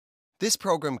This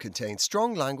programme contains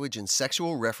strong language and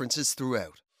sexual references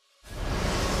throughout.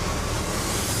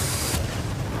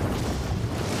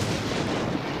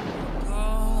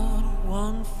 Got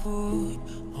one foot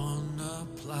on the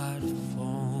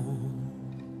platform,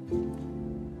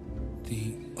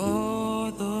 the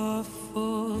other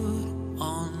foot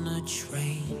on the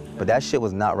train. But that shit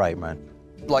was not right, man.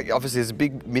 Like, obviously, there's a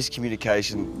big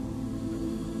miscommunication.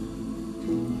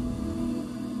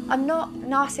 I'm not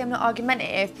nasty, I'm not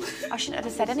argumentative. I shouldn't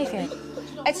have said anything.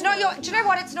 It's not your... Do you know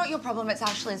what? It's not your problem, it's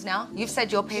Ashley's now. You've said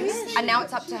your piece, and now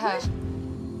it's up to her.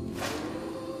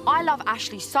 I love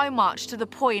Ashley so much to the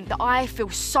point that I feel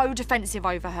so defensive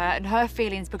over her and her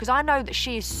feelings because I know that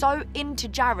she is so into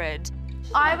Jarred.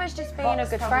 I was just being a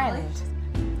good friend.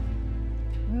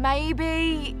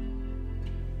 Maybe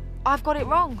I've got it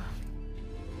wrong.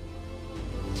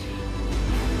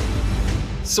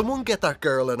 Someone get that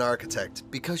girl an architect,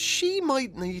 because she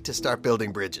might need to start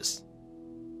building bridges.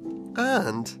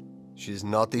 And she's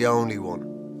not the only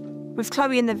one. With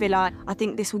Chloe in the villa, I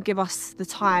think this will give us the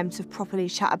time to properly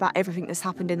chat about everything that's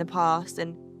happened in the past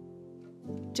and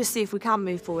just see if we can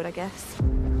move forward, I guess.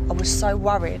 I was so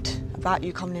worried about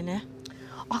you coming in here.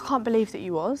 I can't believe that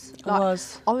you was. I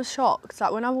was. I was shocked.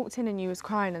 Like, when I walked in and you was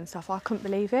crying and stuff, I couldn't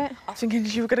believe it. I was thinking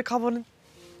you were going to come on and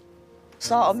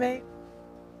start on me.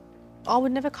 I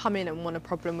would never come in and want a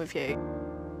problem with you.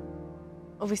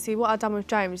 Obviously, what I'd done with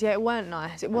James, yeah, it weren't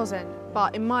nice, it wasn't.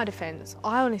 But in my defence,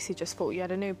 I honestly just thought you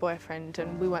had a new boyfriend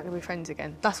and we weren't going to be friends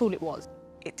again. That's all it was.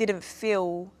 It didn't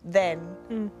feel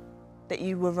then that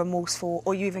you were remorseful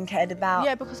or you even cared about...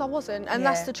 Yeah, because I wasn't, and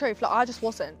that's the truth. Like, I just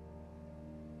wasn't.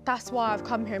 That's why I've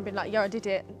come here and been like, yeah, I did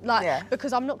it. Like,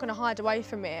 because I'm not going to hide away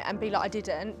from it and be like, I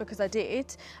didn't, because I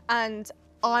did. And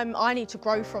I need to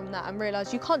grow from that and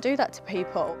realise you can't do that to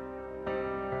people.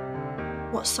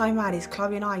 What's so mad is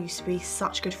Chloe and I used to be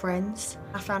such good friends.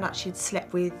 I found out she'd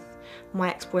slept with my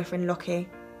ex-boyfriend, Lockie,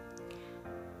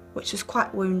 which was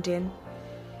quite wounding.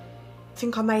 I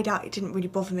think I made out it didn't really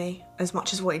bother me as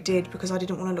much as what it did because I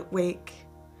didn't want to look weak.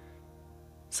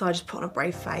 So I just put on a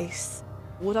brave face.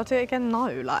 Would I do it again? No.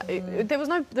 Like, there was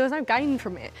no gain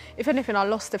from it. If anything, I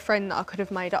lost a friend that I could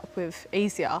have made up with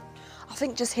easier. I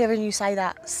think just hearing you say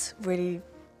that's really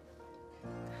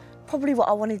probably what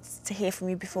I wanted to hear from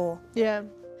you before. Yeah.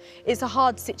 It's a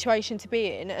hard situation to be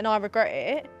in and I regret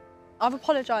it. I've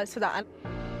apologised for that.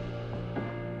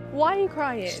 Why are you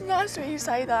crying? It's nice when you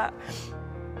say that.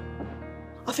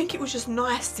 I think it was just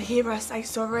nice to hear her say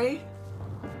sorry.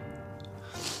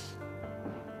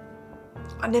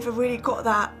 I never really got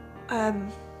that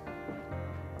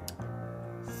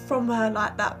from her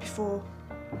like that before.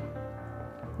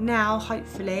 Now,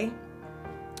 hopefully,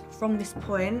 from this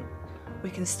point, we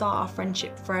can start our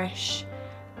friendship fresh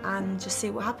and just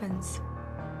see what happens.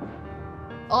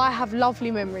 I have lovely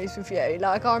memories with you.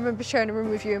 Like, I remember sharing a room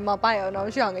with you in Marbella when I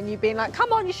was young and you being like,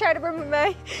 come on, you shared a room with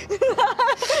me.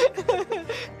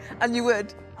 And you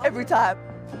would, every time.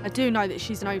 I do know that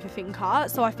she's an overthinker,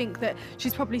 so I think that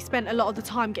she's probably spent a lot of the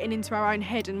time getting into her own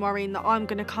head and worrying that I'm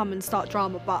going to come and start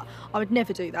drama, but I would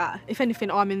never do that. If anything,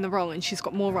 I'm in the wrong and she's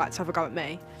got more right to have a go at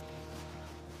me.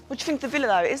 What do you think of the villa,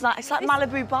 though? It's like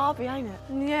Malibu Barbie, ain't it?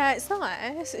 Yeah, it's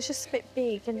nice. It's just a bit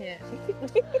big, isn't it?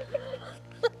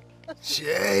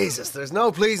 Jesus, there's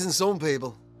no pleasing some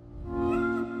people.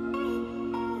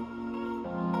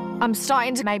 I'm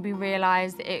starting to maybe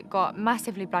realise that it got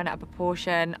massively blown out of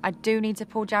proportion. I do need to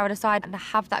pull Jarred aside and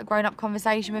have that grown-up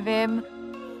conversation with him.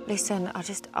 Listen,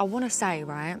 I want to say,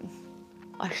 right,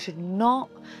 I should not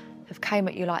have came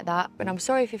at you like that, and I'm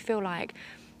sorry if you feel like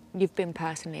you've been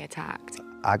personally attacked.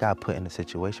 I got put in a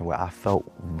situation where I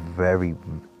felt very,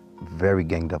 very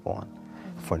ganged up on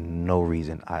for no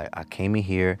reason. I came in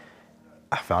here,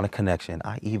 I found a connection.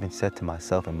 I even said to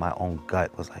myself in my own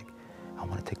gut, was like, I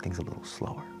want to take things a little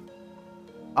slower.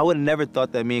 I would have never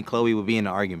thought that me and Chloe would be in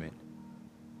an argument.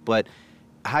 But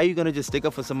how are you gonna just stick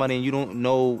up for somebody and you don't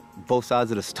know both sides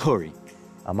of the story?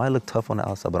 I might look tough on the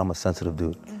outside, but I'm a sensitive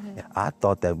dude. And I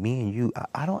thought that me and you,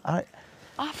 I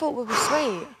thought we were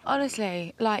sweet,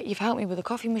 honestly. Like, you've helped me with a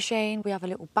coffee machine, we have a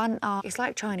little banter. It's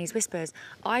like Chinese whispers.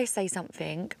 I say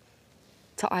something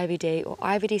to IVD, or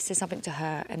IVD says something to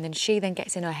her, and then she then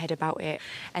gets in her head about it,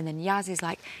 and then Yaz is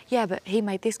like, yeah, but he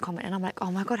made this comment, and I'm like, oh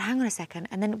my God, hang on a second.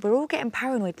 And then we're all getting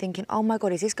paranoid thinking, oh my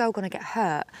God, is this girl gonna get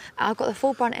hurt? I've got the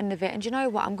full brunt end of it, and do you know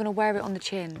what? I'm gonna wear it on the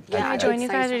chin. Can I join you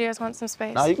guys, or do you guys want some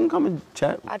space? No, you can come and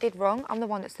chat. I did wrong. I'm the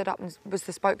one that stood up and was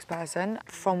the spokesperson.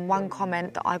 From one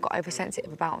comment that I got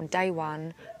oversensitive about on day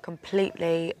one,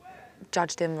 completely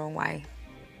judged him the wrong way.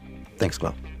 Thanks,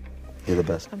 Chloe. You're the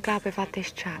best. I'm glad we've had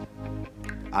this chat.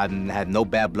 I had no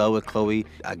bad blood with Chloe.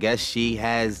 I guess she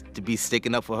has to be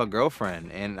sticking up for her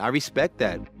girlfriend, and I respect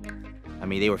that. I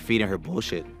mean, they were feeding her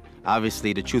bullshit.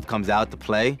 Obviously, the truth comes out to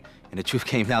play, and the truth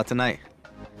came out tonight.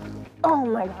 Oh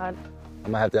my God.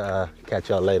 I'm gonna have to catch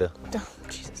y'all later. Oh,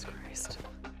 Jesus Christ.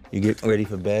 You get ready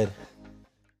for bed?